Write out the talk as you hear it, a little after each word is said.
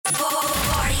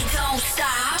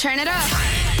Turn it up.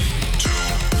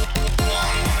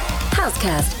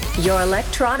 Housecast, your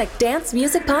electronic dance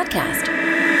music podcast.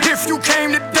 If you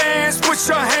came to dance, put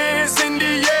your hands in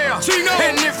the air. Gino.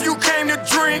 And if you came to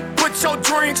drink, put your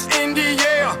drinks in the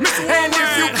air. And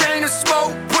if you came to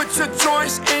smoke, put your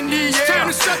joints in the air.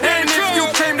 And if you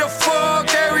came to fuck,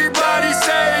 everybody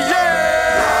say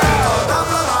yeah.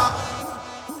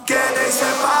 Que le hice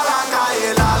pa' la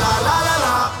calle, la la la la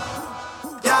la.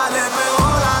 Ya le pegó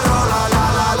la rola, la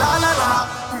la la la la.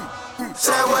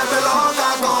 Se vuelve loca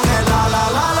con el la la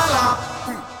la la la.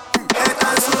 Está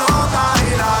en su nota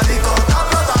y la disco está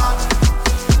explota.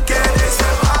 Que le hice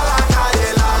pa' la calle,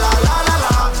 la la la la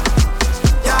la.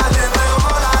 Ya le pegó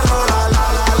la rola, la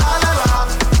la la la la.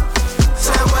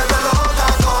 Se vuelve loca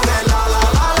con el la la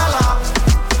la la la.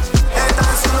 Está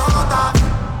en su nota.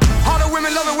 All the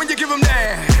women love it when you give them that.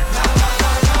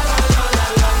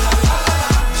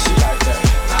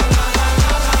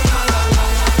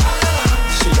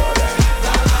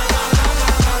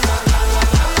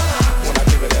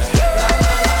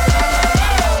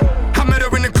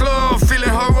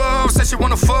 She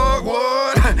wanna fuck,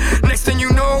 what? Next thing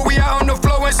you know, we out on the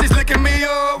floor and she's licking me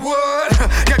up, what?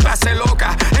 Qué clase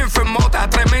loca, enfermota,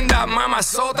 tremenda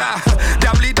mamazota.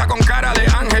 Diablita con cara de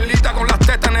angelita, con las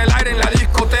tetas en el aire en la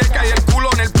discoteca y el culo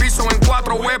en el piso en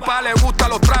cuatro huepas. Le gustan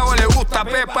los tragos, le gusta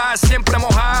Pepa, siempre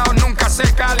mojado, nunca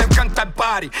seca, le encanta el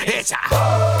party, ella.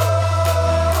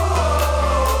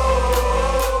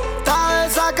 Está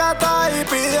desacata y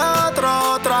pide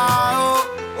otro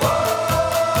trago.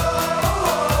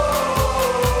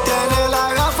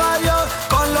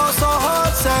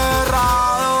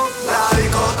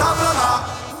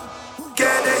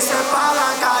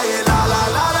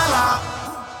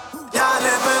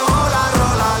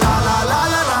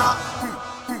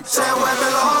 Se vuelve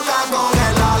loca con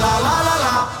el la la la la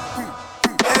la.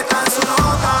 Está en su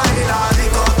nota y la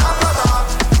disco está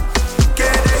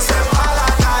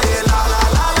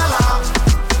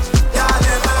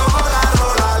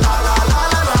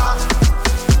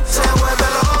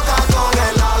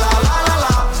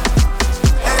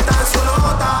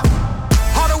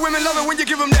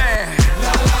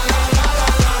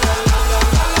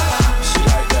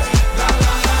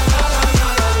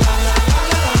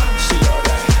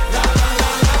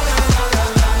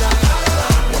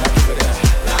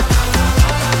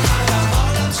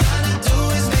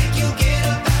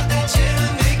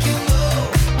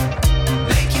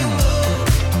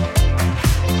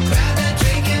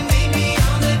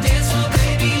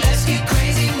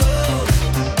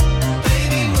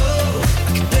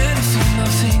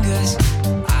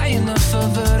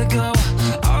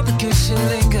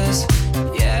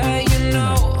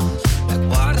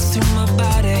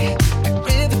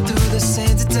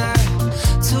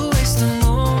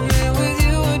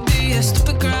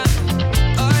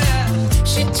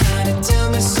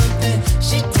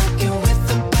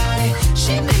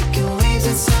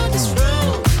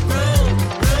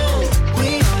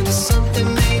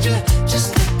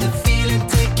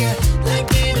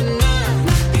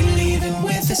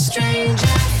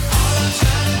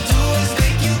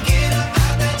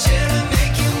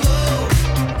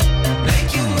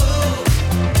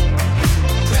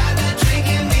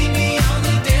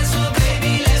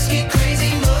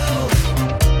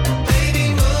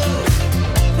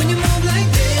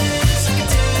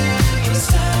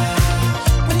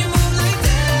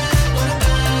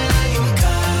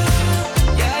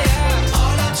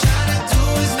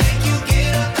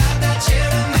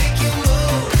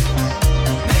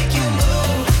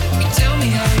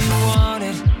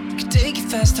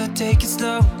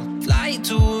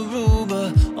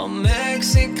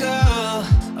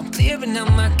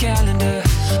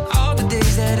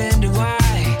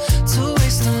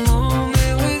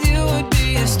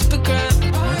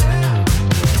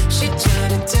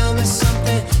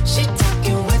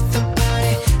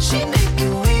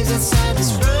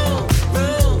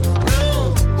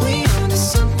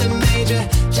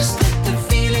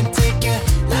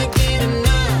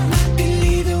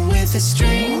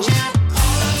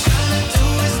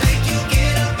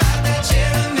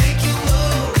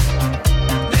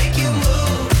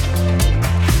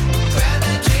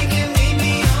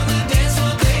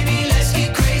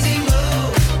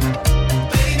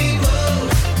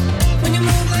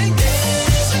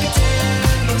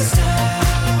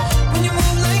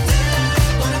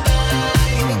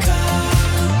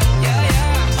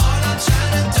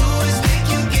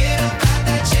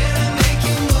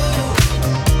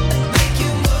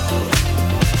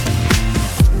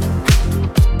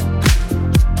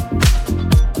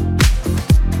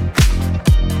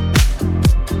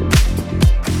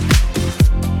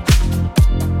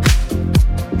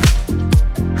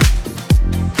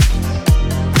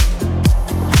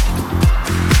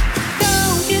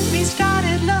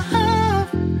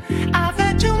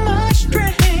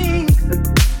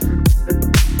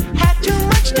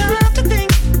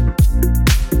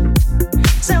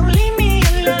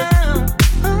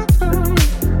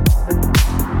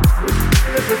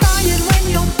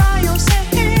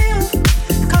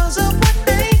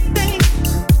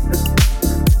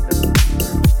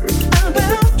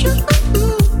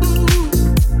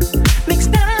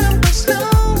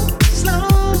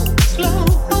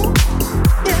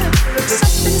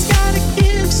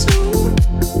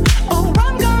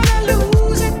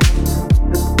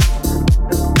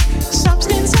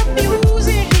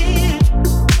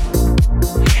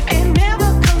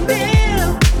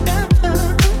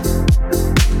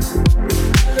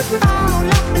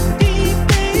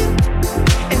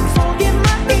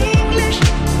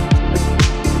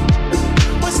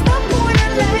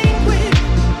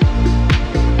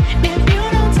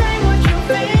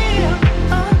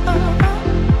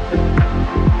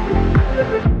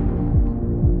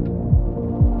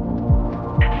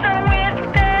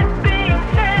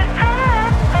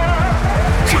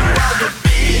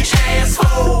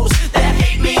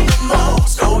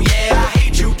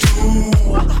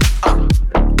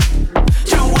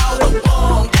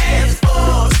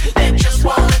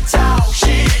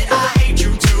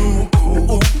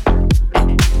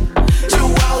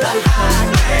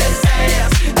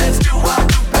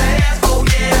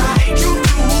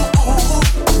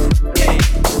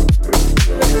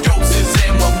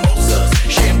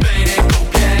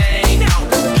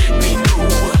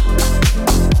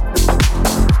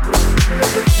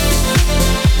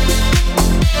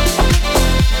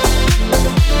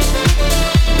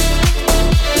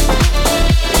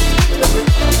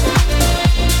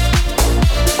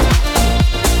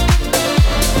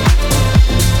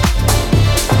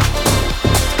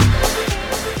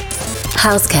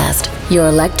Housecast, your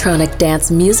electronic dance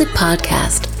music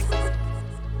podcast.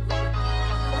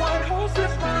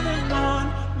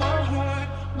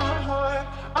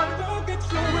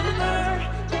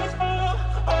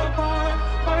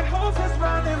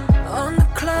 On the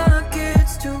clock,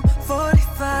 it's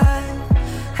 2:45.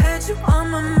 Had you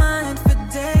on my mind for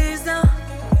days now.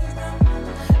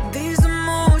 These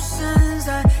emotions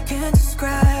I can't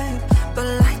describe, but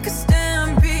like a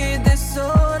stampede, they're so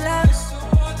loud.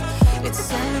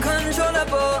 It's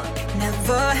uncontrollable,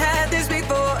 never had this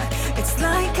before. It's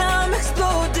like I'm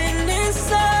exploding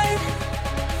inside,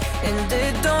 and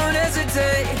it don't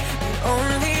hesitate, it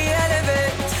only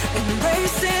elevates.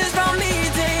 Embraces round me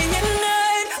day and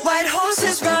night. White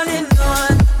horses running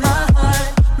on my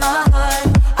heart.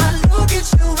 I look at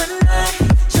you and I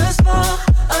just fall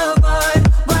apart.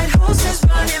 White horses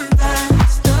running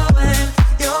faster when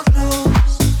you're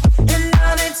close, and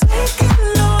now they're taking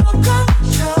no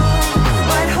control.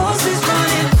 White horses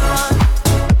running on.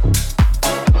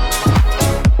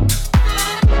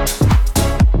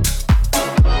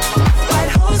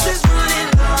 White horses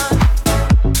running on.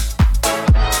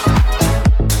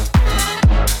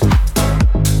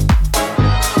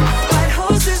 White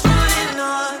horses running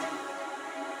on.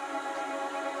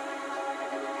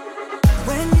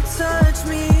 When you touch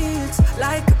me, it's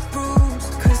like a bruise,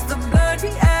 'cause the blood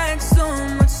reacts so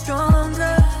much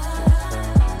stronger.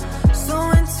 So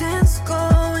intense,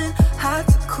 going hot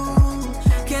to cool.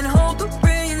 Can't hold the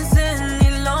reins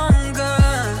any longer.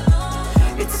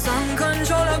 It's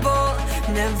uncontrollable,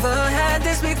 never had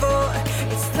this before.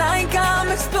 It's like I'm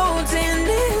exploding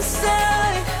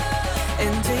inside,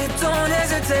 and it don't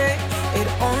hesitate, it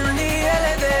only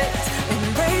elevates.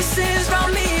 Embraces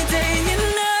round me day and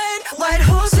night. White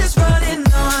horses running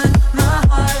on my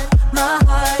heart.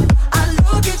 I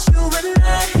look at you and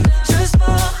I just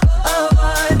fall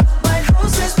apart. White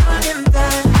horses running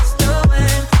faster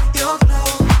when you're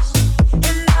close,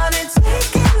 and now they're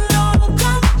taking no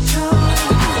control.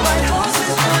 White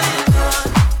horses running on.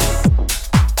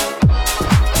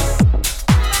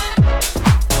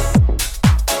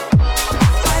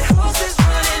 White horses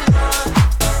running on.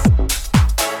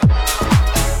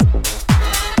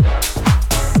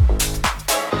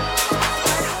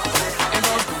 It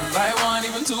goes one by one,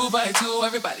 even two by two.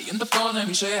 Everybody in the floor, let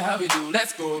me show you how we do.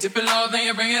 Let's go. Dip it low, then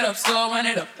you bring it up slow. Wind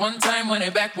it up one time, wind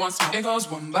it back once more. It goes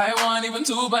one by one, even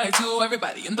two by two.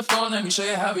 Everybody in the floor, let me show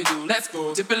you how we do. Let's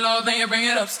go. Dip it low, then you bring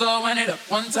it up slow. Wind it up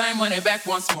one time, wind it back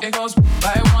once more. It goes one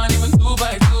by one, even two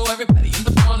by two. Everybody in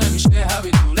the floor, let me show you how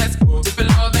we do. Let's go. Dip it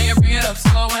low, then you bring it up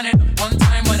slow. Wind it up one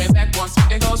time, wind it back once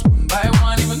more. It goes one by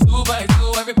one, even two by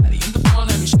two. Everybody in the floor,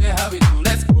 let me show you how we do.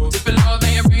 Let's go. Dip it low,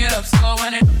 then you bring it up slow.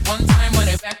 Wind it up one time, wind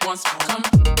it back once more. Come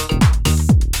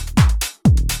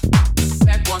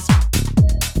back once more.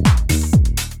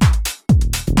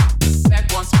 Back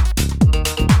once more.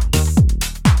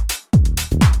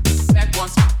 Back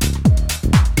once more.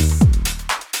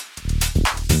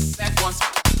 Back once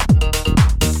more.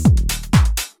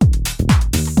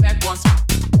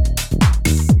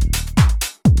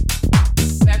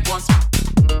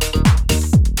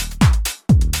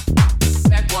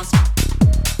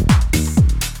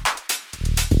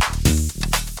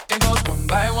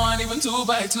 by one, even two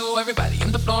by two. Everybody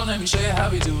in the floor, let me show you how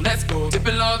we do. Let's go. Dip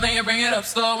it low, then you bring it up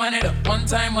slow. Wind it up one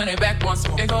time, wind it back once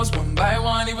more. It goes one by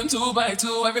one, even two by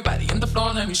two. Everybody in the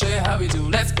floor, let me show you how we do.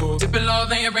 Let's go. Dip it low,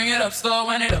 then you bring it up slow.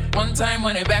 Wind it up one time,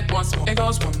 wind it back once more. It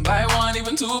goes one by one,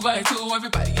 even two by two.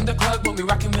 Everybody in the club when we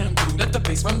rockin' them through. Let the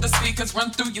bass run the speakers,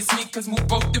 run through your sneakers, move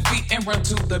both your feet and run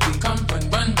to the beat. Come run,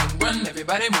 run, run, run.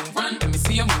 Everybody move, run. Let me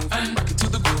see you move and rock it to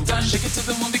the groove. Done, shake it till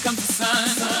the moon becomes the sun.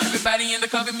 Everybody in the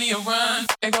club give me a run.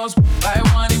 It goes one by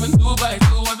one, even two by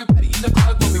two. Everybody in the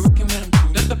club when we rockin' them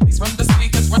through. Let the bass run the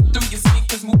speakers, run through your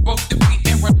sneakers, move both your feet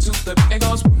and run to the beat. It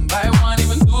goes one by one,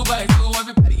 even two by two.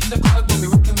 Everybody in the club when we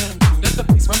rockin' them through. Let the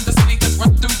bass run the speakers,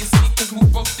 run through your sneakers,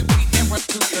 move both your feet and run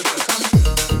to the beat. Come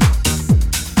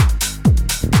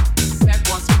back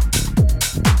once.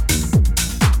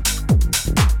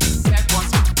 Back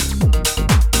once.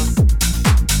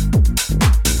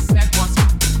 Back once.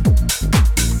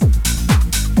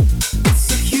 It's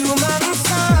a human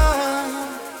sign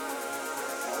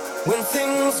when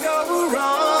things go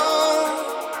wrong.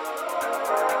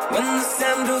 When the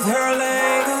sound of her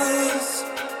lingers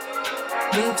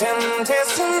in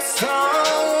temptation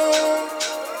strong.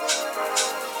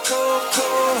 Cold,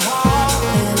 cold heart.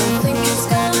 And I think it's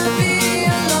gonna be a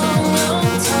long,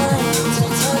 long time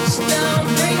till touchdown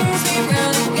brings me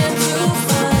round again to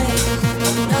find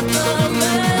I'm not the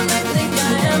man I think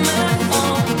I am at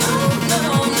home. Oh no,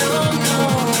 no, no.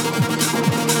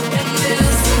 And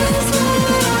this is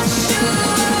what I should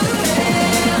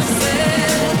have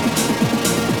said.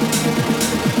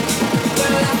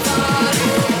 Well, I thought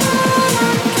it, but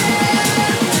I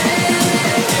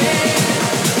can't.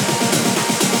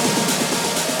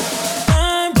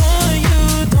 I'm boy, you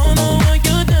don't know what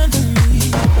you done to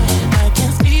me. I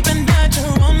can't sleep at night,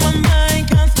 you're on my mind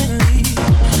constantly.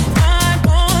 My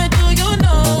boy, do you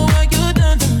know what you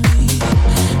done to me?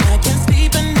 I can't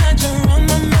sleep at night, you're on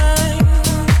my mind.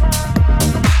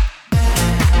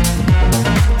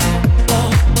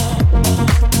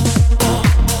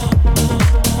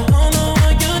 Don't know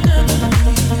what you done to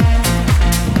me.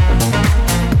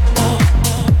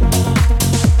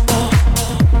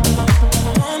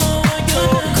 Don't know what you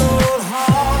done to me. Cold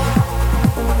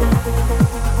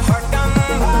heart done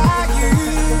by you.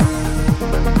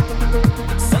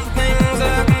 Some things I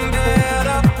can get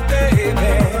up,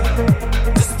 baby,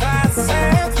 just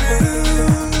passing through.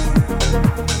 And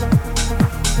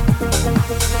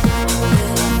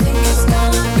I think it's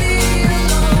gonna be a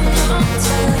long, long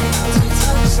time till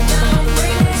touchdown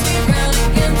brings me round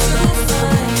again to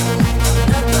find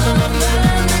I'm not the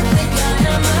man I think I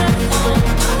am at home.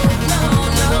 Oh no,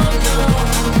 no, no.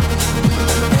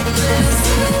 And this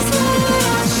is what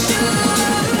I should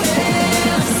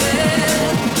have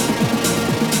said.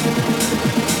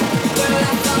 Well,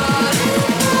 I thought it,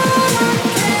 but I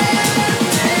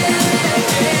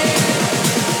can't.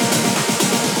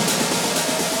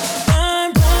 I'm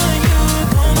boy, you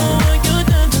don't know what you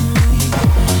done to me.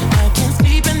 I can't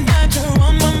sleep at night, you're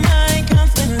on my mind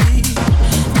constantly.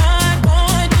 My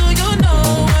boy, do you know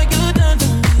what you done to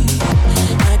me?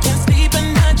 I can't sleep at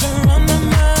night, you're on my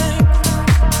mind.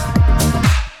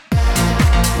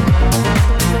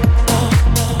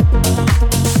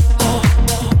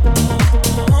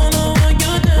 Don't know what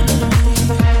you done to me.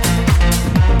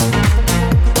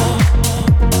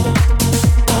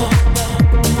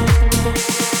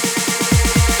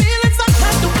 Feeling some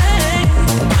kind of way,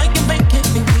 I can make it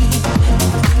believe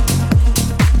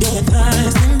you're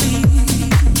enticing me.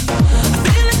 I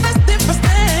feel it's best if I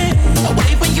stay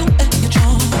away from you and your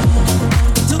charm.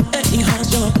 To any heart,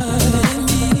 you're hurting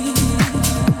me.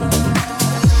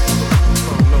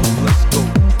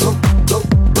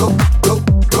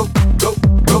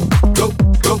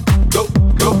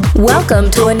 Welcome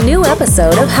to a new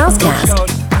episode of Housecast.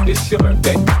 It's your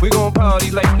birthday. We gon' party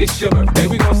like it's your birthday.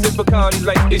 We gon' sip Bacardi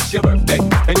like it's your birthday.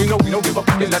 And you know we don't give up.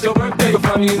 It's not your birthday. You'll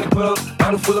find me in the club,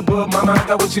 bottle full of bub. Mama, I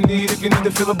got what you need if you need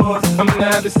to fill a buzz. I'm in the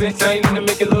habit sex, I ain't into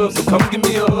making love. So come give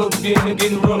me a hug if you're into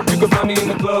getting rough. You can find me in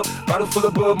the club, bottle full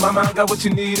of bub. Mama, I got what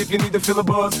you need if you need to fill a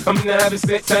buzz. I'm in the habit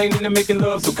sex, I ain't into making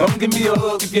love. So come give me a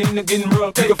hug if you're into getting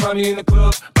rough. You can find me in the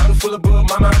club, bottle full of bub.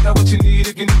 Mama, I got what you need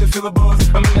if you need to fill a buzz.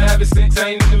 I'm in the habit sex, I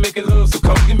ain't into making love. So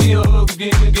come give me a hug if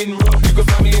you're into getting rough. You can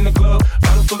find me in the club,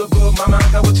 bottle full of bub. Mama,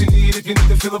 I got what you need if you need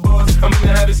to fill a buzz. I'm in the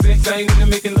habit sex, I ain't into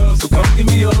making love. So come give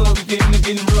me a hug if you're into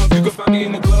getting rough. You can find me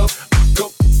in the club.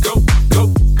 Go, go, go,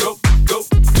 go, go.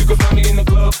 You can find me in the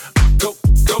club. Go,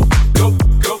 go, go,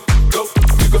 go, go.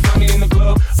 You can find me in the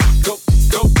club. Go,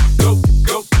 go, go,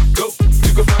 go, go.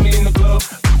 You can find me in the club.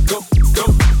 Go, go,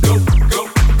 go, go,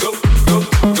 go,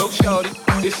 go, go. Shorty,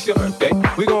 it's your birthday.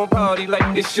 We gon' party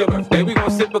like it's your birthday. We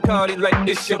gon' sip Bacardi like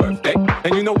it's your birthday.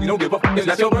 And you know we don't give up. It's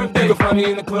not your birthday. You can find me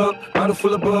in the club, bottle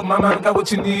full of bub. My mind got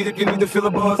what you need if you need to feel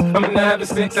a buzz. I'm in the having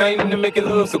sex, I ain't into making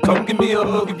love. So come give me a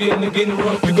hug if you're in the getting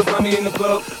rough. You can find me in the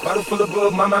club, bottle full of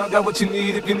bub. My mind got what you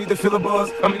need if you need to feel a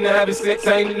buzz. I'm in the having sex,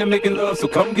 I ain't into making love. So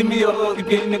come give me a hug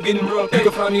if you're in the getting rough. You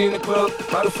can find me in the club,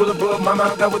 bottle full of bub. My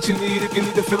mind got what you need if you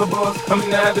need to feel a buzz. I'm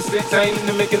in the having sex, I ain't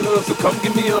into making love. So come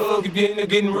give me a hug if you're in the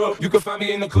getting rough. You can find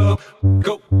me in the club.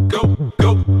 Go, go,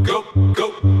 go, go, go.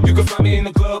 You can find me in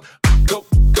the club. Go,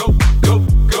 go, go,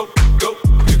 go, go.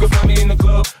 You can find me in the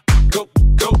club. Go,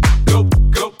 go, go,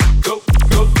 go, go,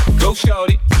 go, go,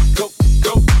 shorty. Go,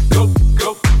 go, go,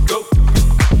 go, go,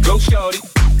 go, shorty.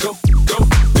 Go, go,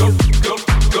 go, go,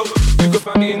 go. You can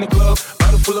find me in the club.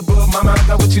 Bottle full of bub. My mind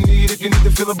got what you need if you need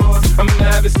to feel a buzz. I'm in the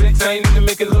having sex, I ain't into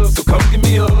making love. So come give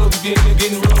me a hug if you're in the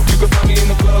getting rough. You can find me in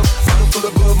the club. Bottle full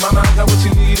of bub. My mind got what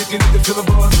you need if you need to feel a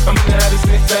buzz. I'm in the having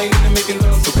sex, I ain't into making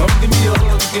love. So come give me a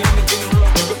hug if you're in the getting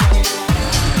rough. You can find me in the club.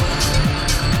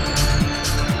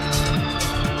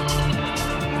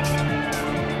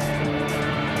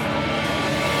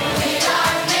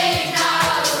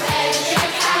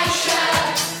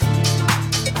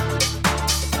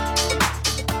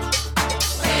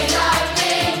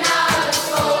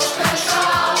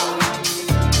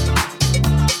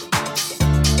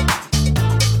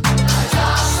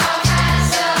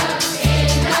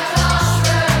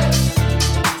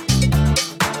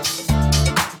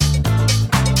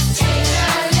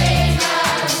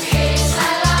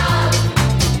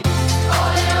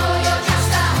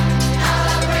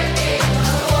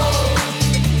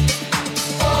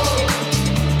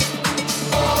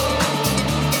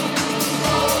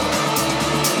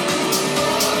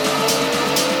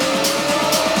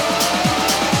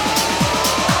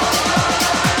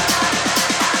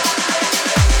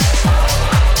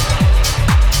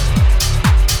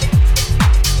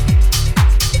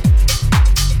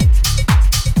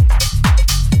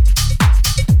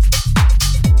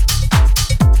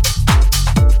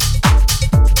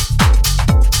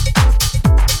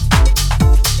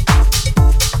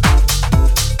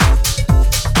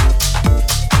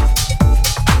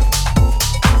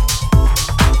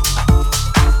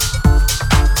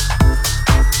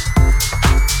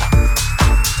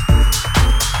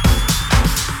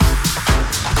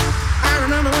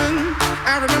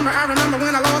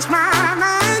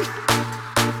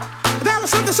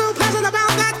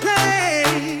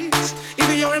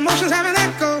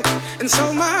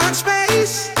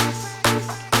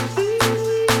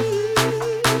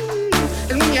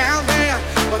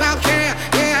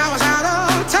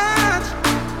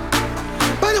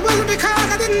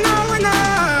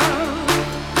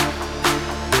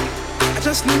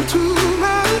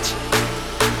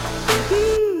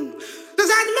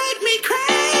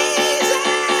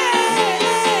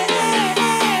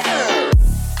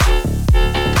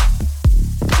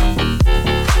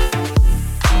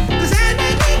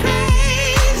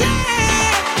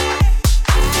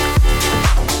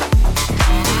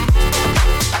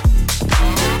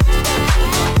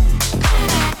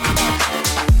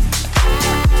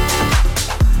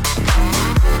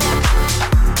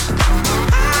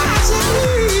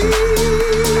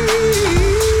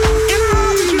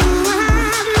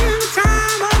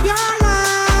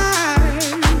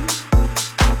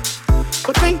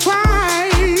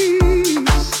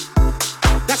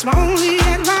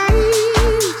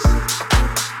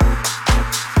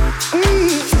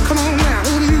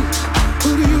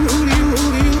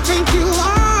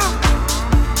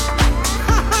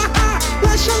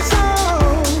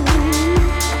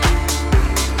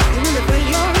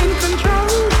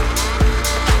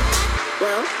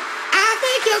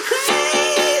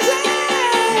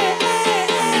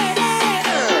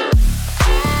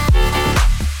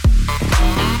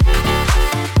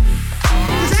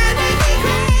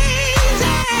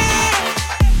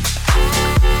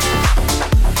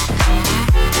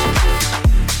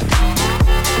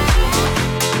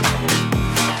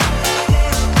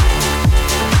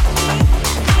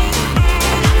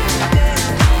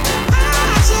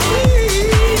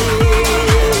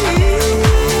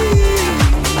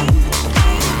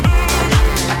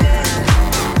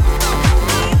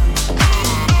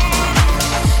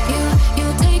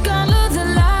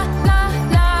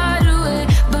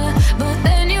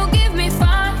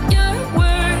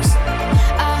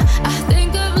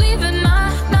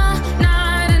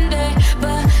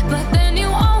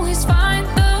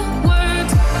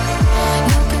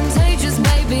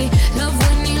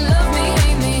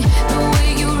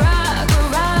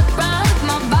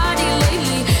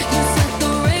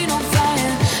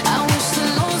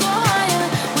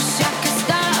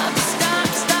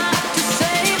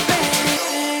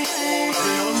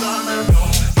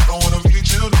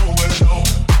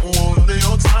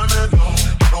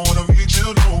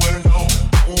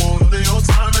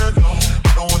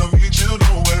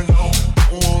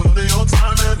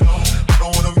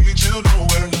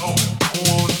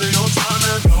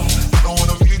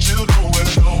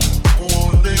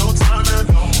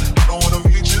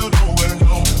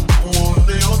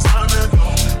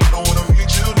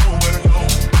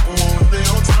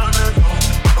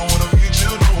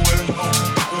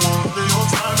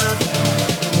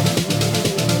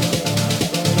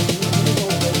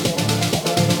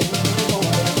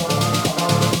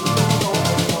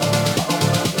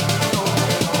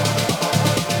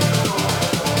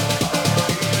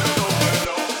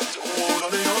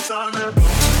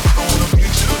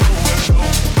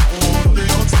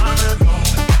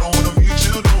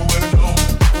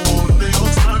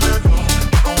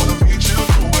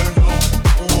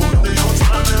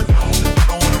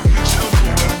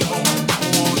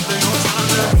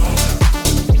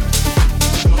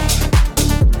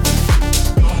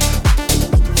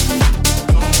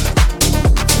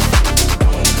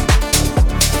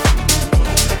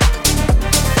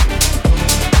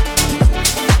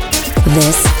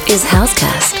 This is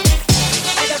Housecast.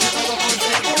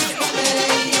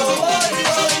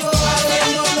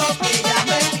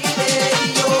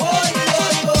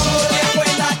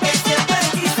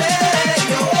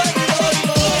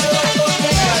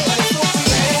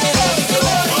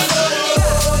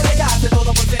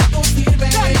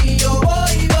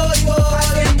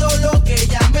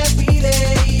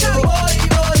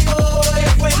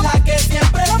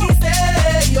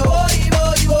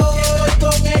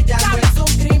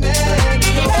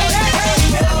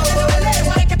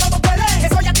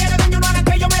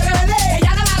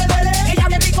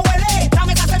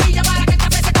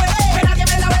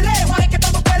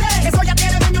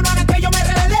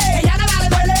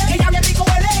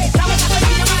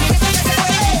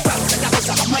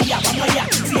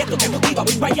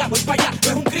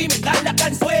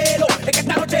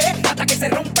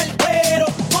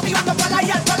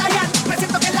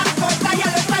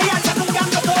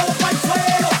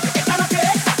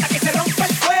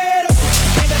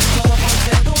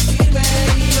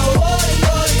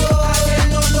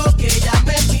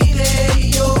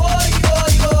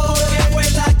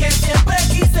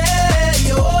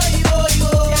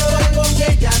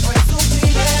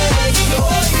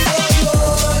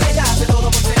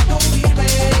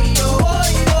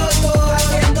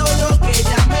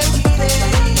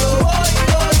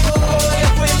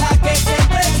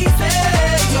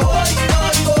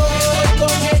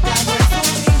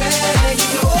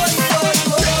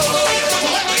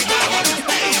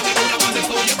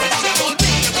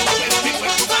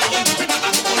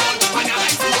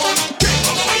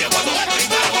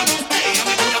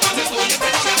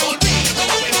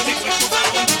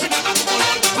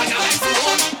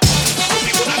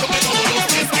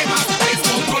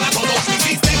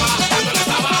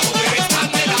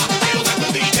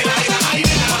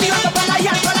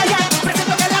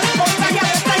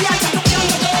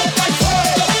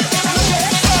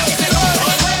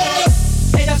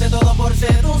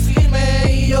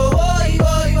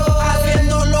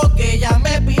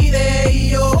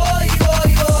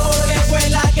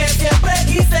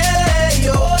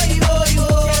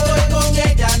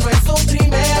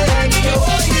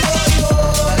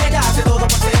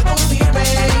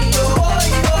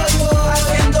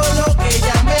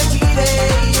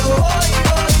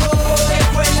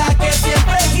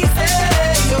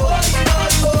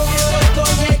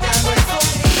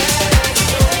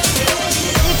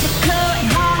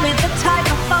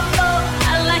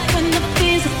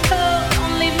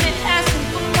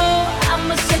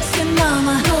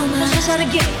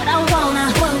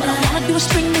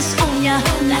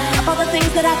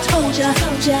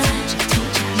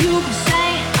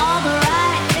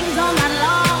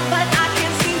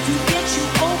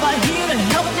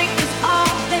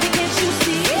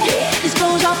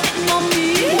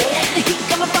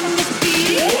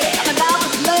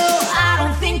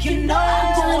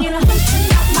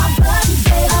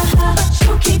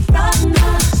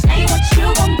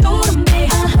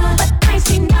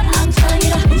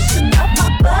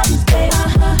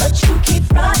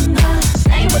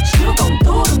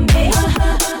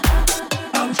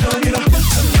 I'm telling you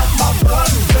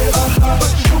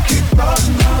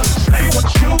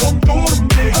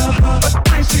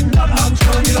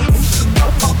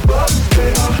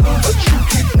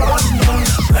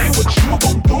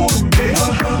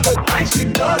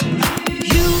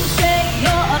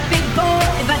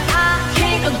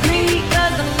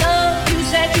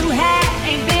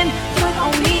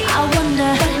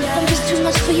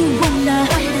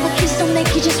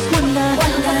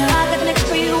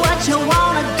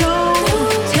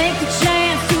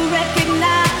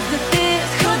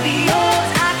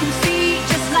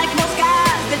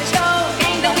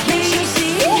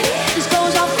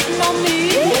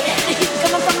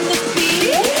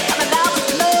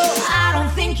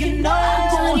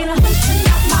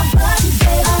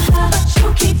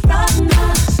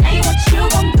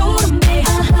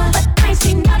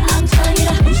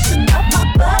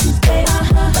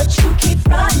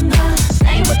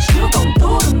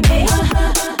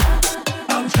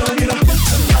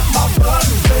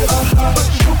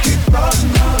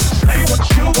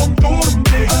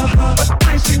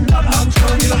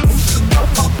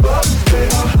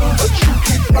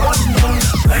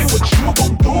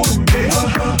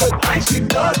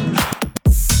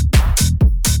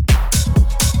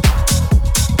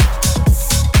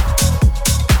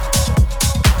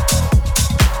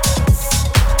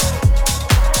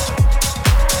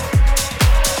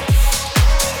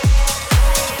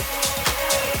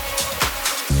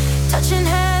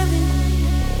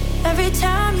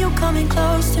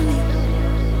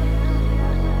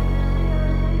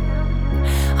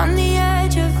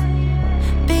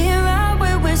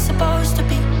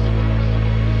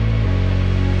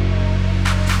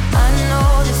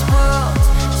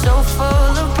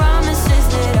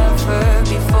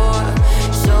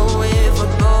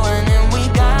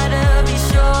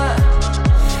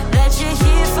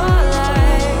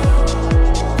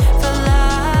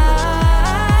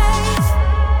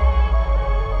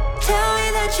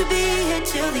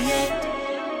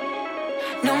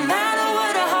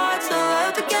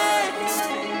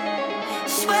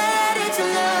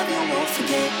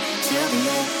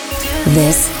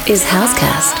This is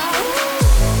Housecast.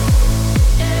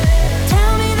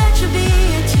 Tell me that you'll be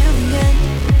here till the end.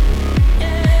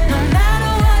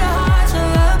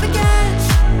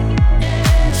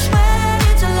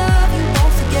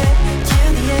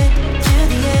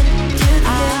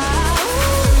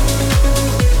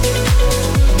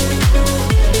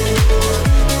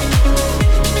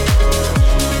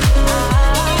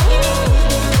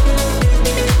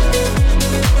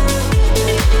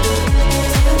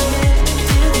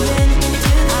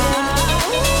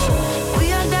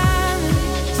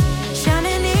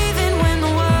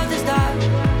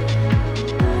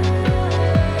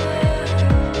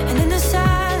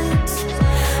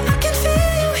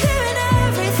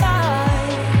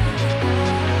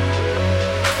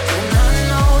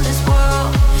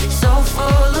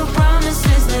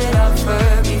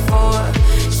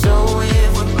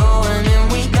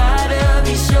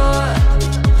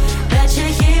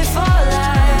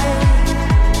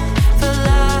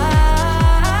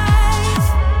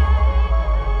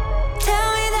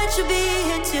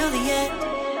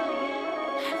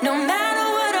 No matter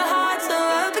what our hearts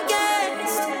are up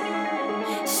against.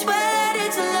 Swear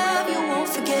it's a love you won't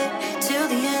forget. Till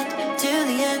the end, till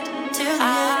the end, till the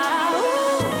end.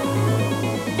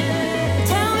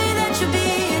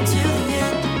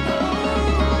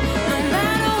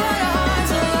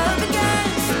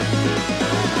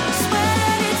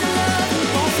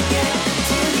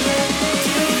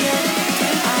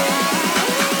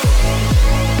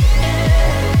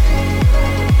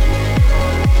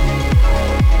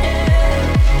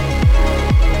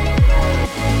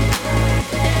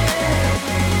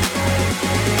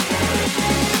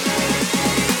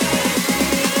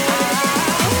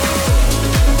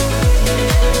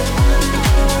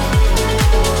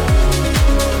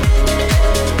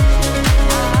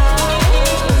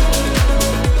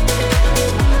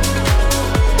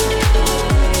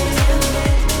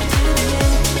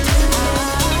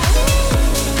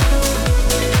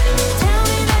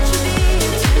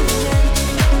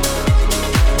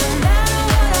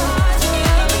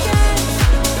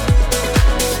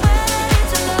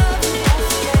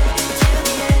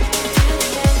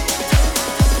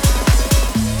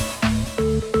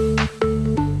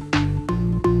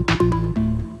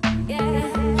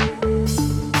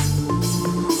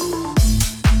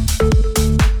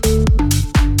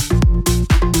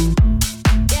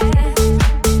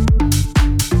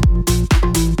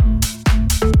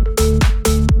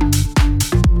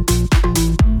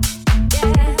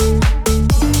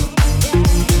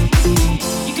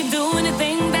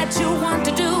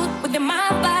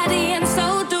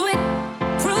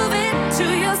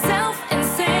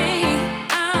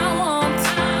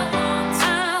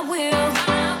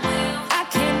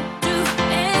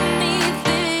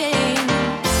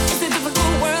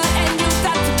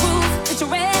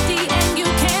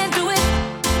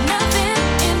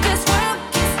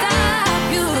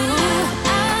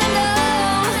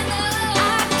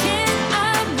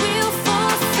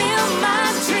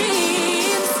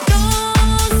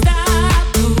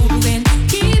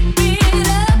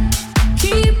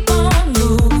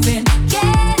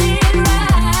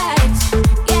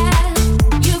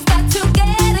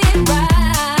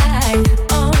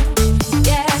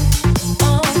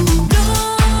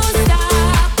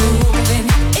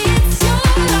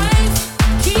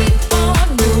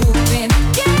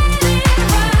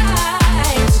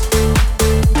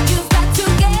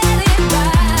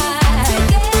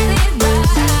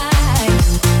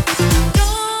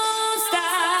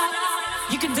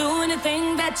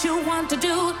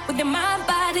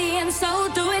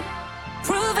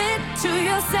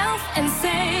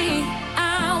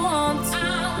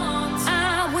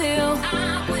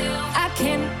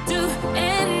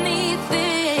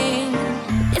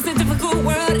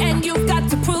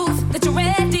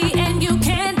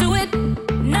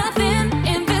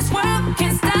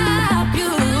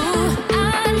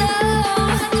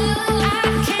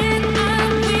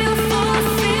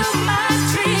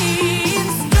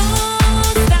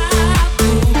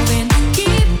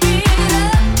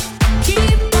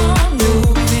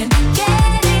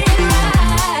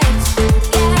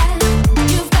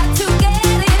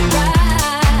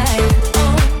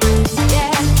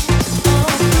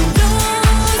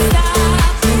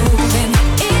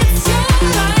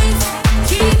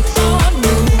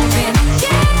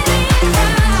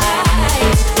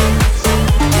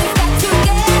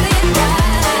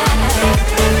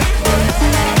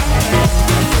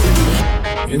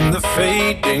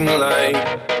 fading light,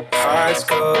 hearts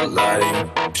collide,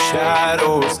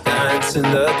 shadows dance in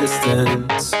the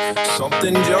distance.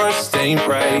 Something just ain't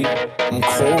right, I'm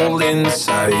cold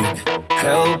inside.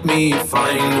 help me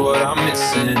find what I'm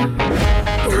missing.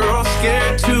 We're all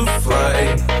scared to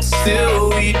fly, still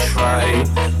we try.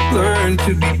 Learn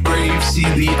to be brave, see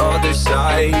the other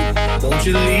side. Won't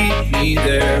you lead me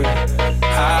there?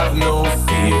 Have no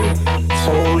fear.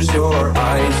 Close your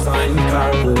eyes, find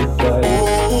paradise.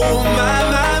 Oh my,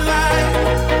 my, my.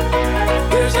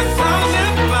 There's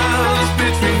 1,000 miles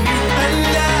between you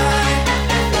and I.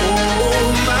 Oh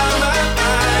my, my,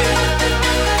 my.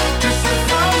 Just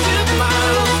 1,000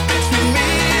 miles between me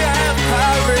and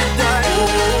paradise.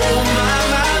 Oh my,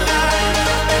 my, my.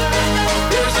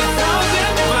 There's 1,000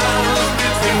 miles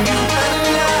between you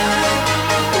and I.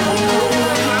 Oh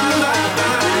my, my,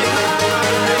 my.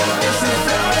 There's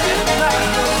 1,000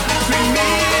 miles between me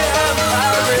and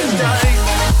paradise.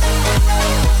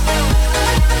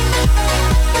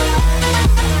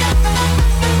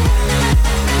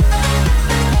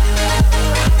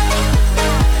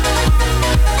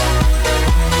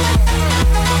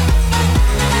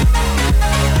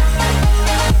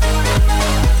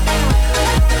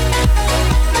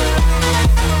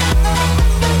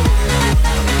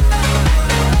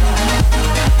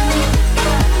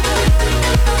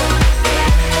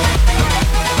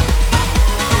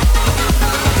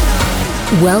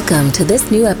 Welcome to this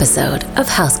new episode of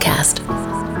Housecast.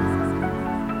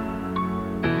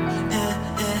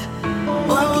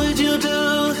 What would you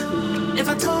do if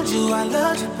I told you I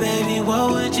loved you, baby?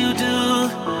 What would you do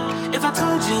if I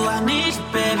told you I need you,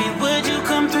 baby? Would you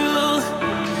come through?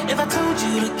 If I told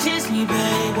you to kiss me,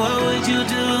 baby, what would you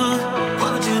do?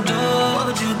 What would you do? What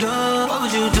would you do? What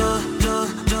would you do?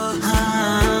 What would you do?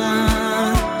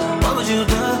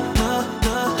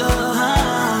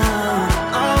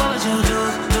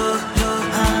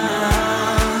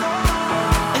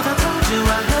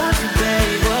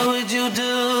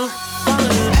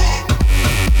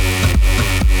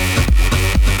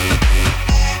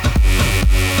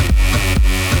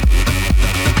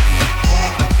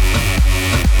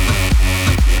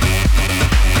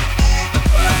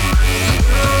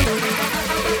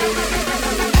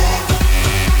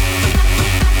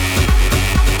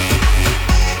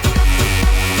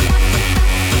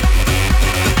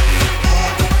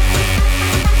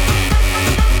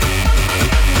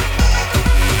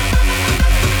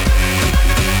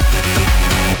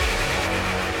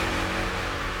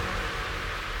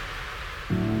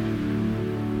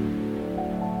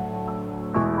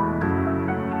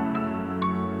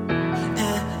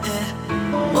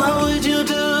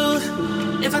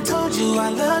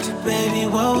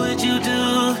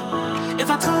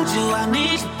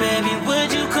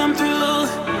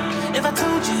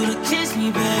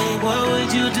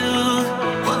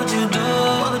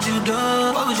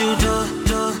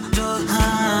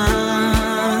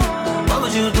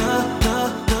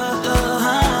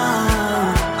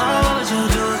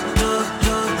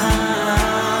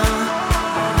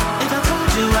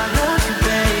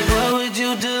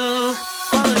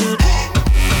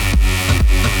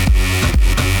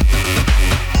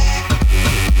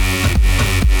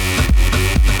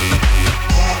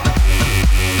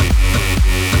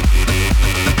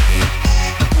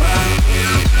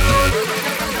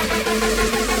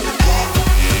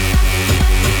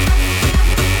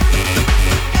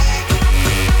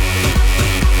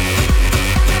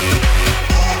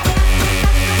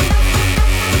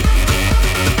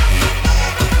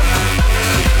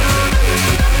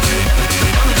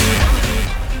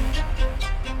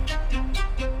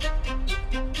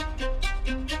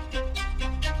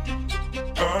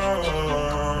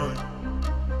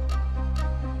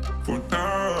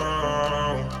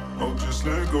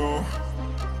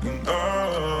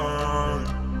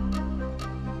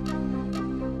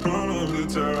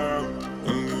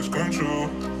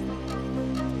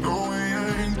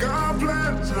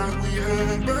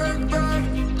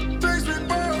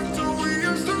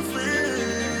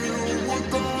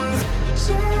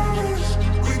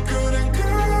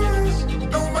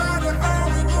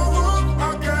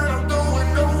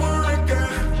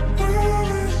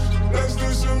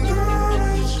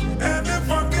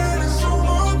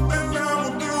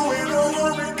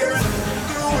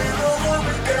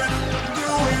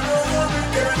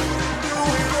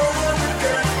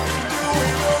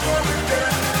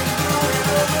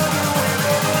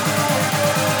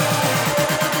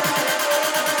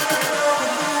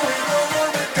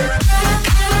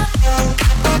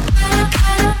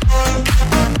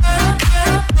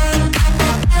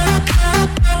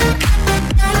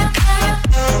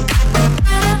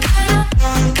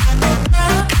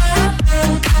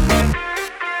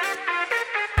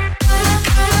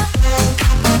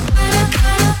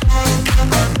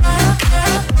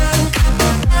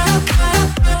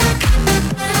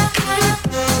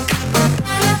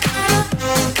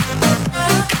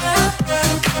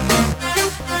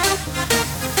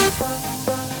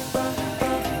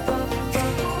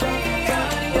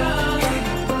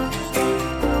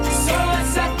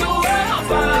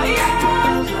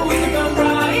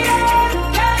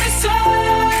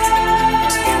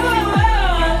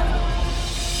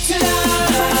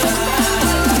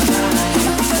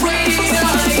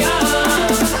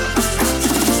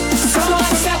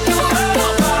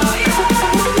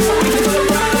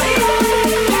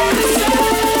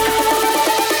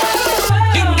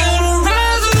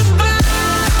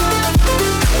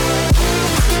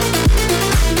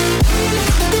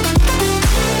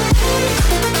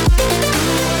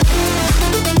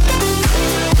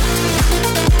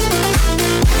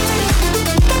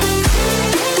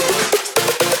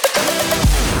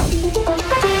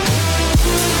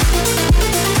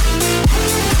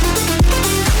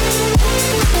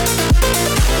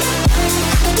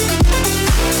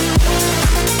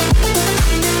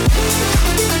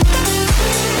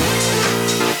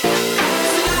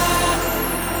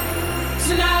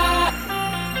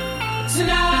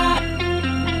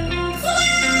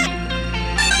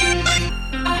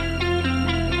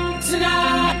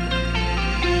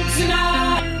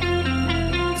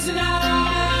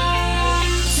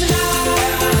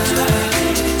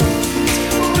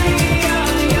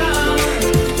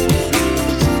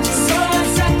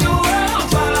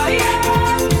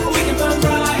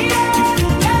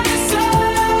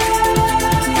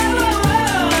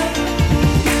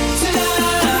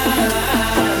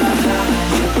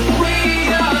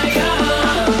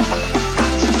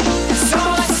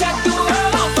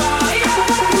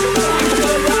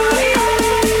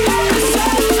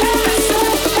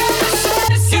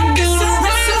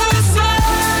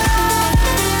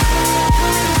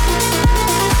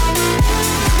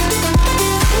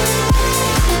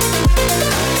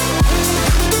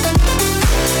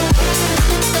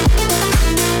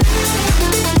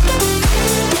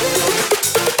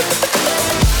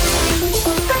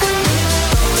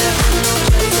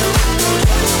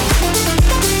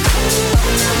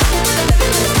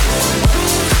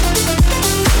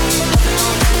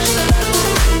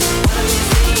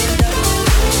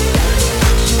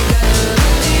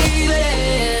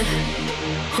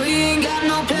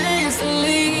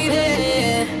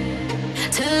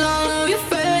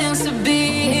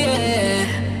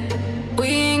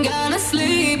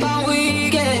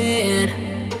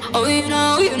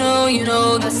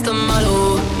 that's the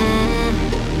motto.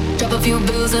 Drop a few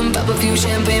bills and pop a few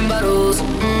champagne bottles.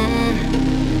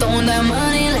 Throwing that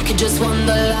money like you just won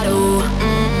the lotto.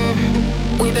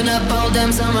 We've been up all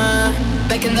damn summer,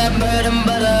 baking that bread and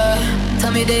butter.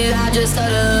 Tell me did I just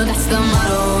stutter? That's the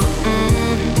motto.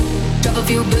 Drop a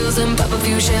few bills and pop a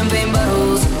few champagne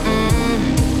bottles.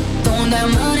 Throwing that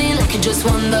money like you just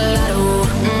won the lotto.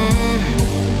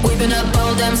 We've been up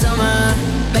all damn summer,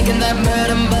 making that bread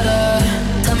and butter.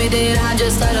 Tell me did I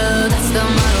just stutter? That's the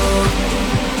motto.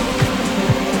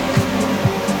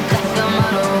 That's the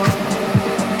motto.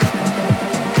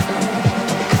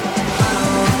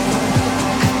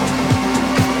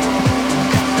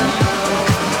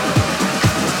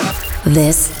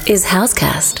 This is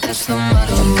Housecast. That's the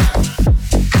motto.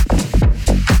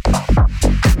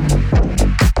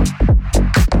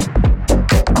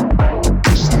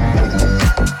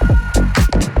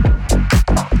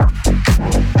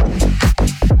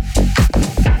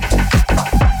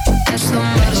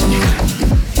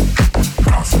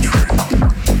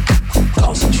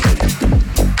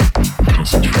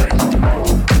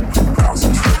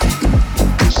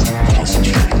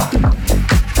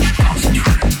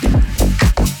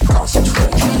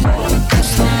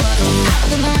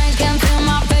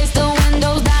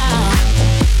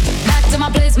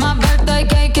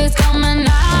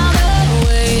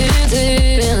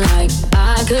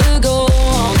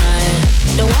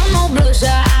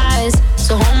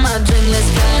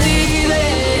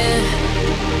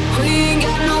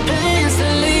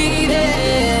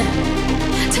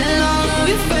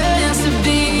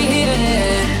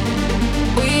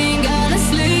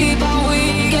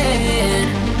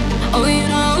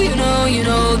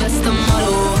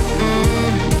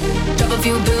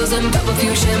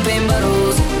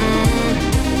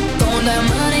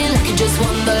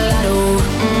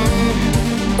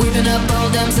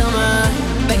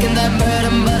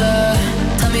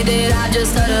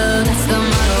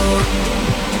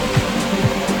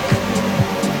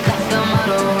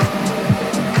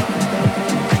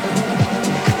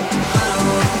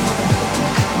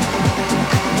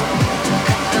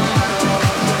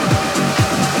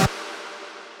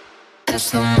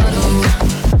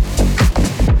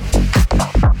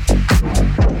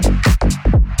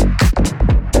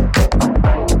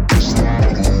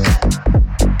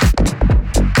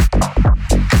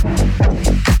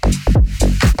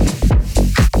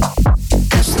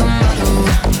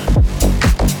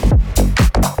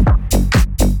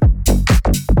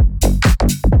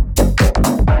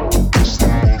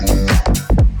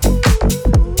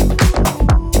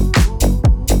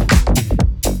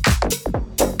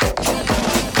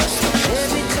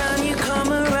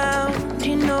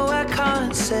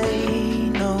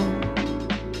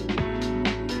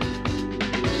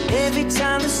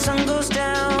 Promise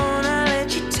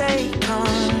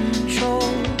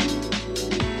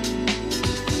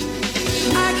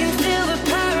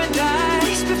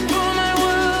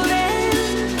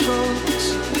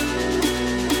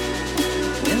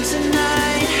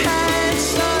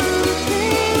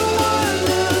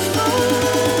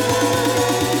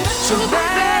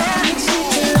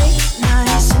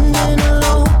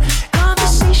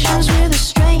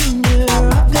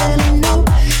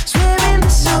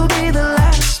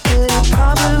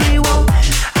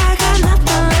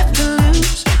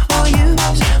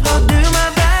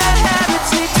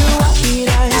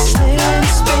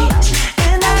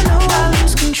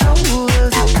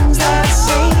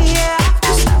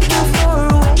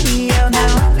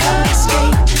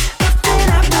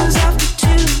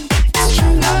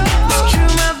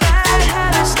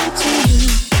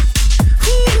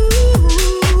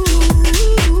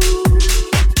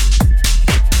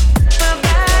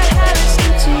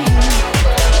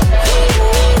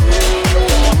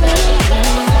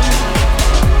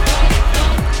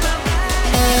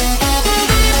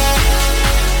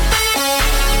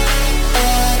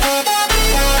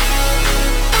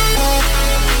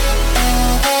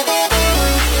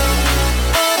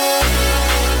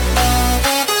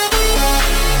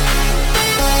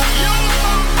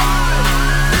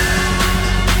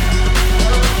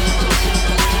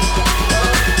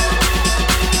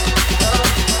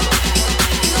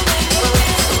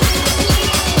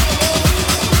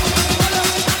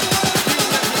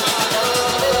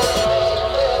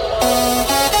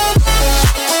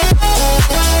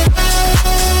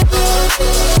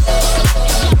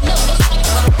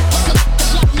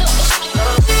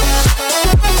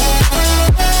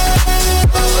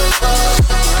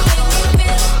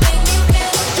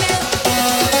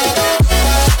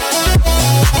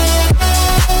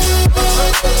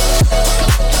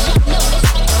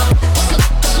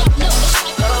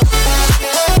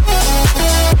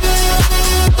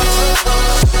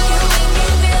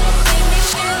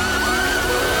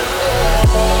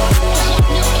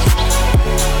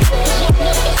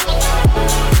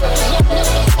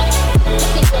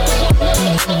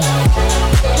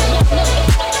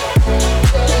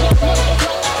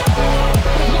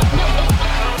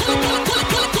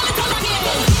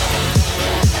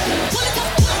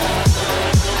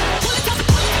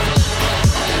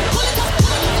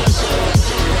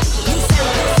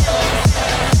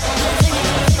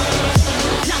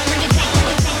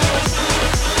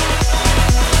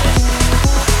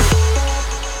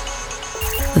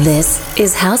This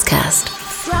is Housecast.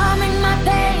 Strumming my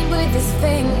pain with his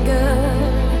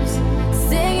fingers,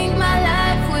 singing my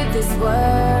life with his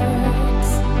words,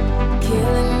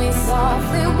 killing me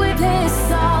softly with his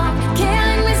song,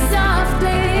 killing me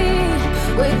softly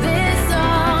with his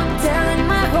song, telling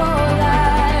my whole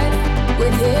life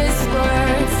with his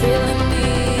words, killing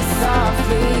me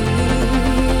softly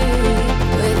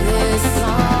with his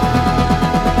song.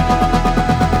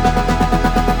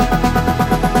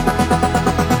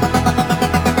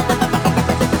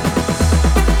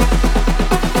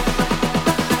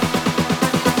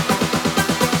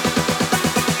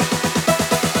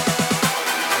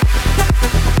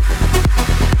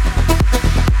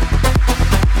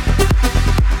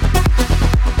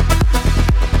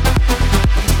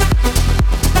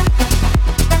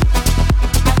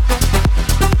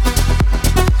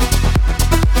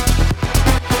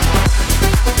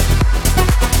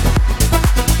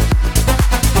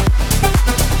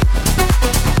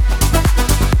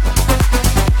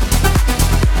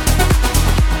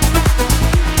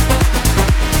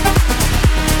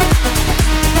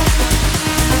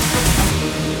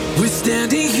 We're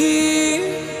standing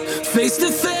here, face to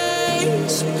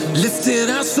face, lifting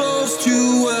our souls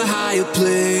to a higher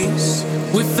place.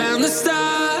 We found the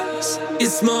stars,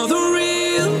 it's more than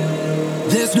real.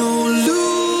 There's no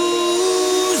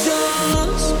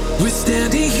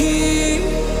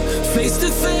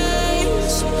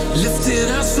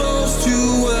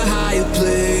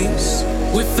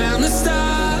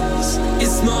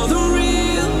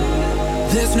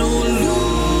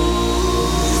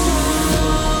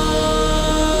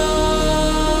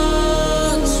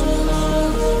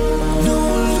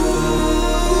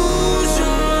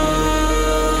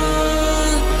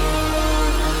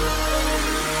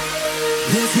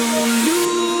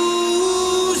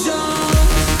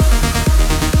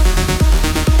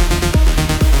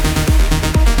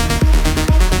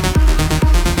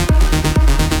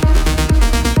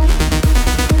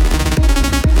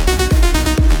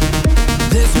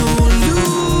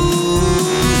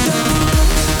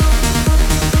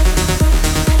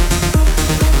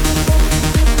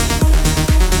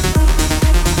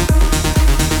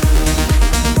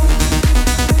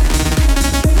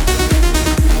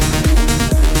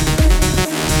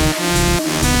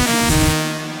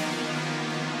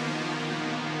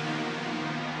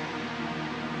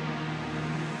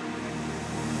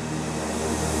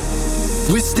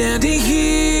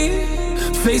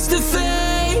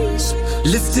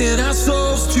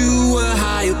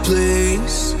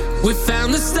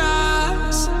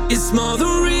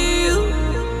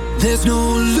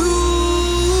illusion.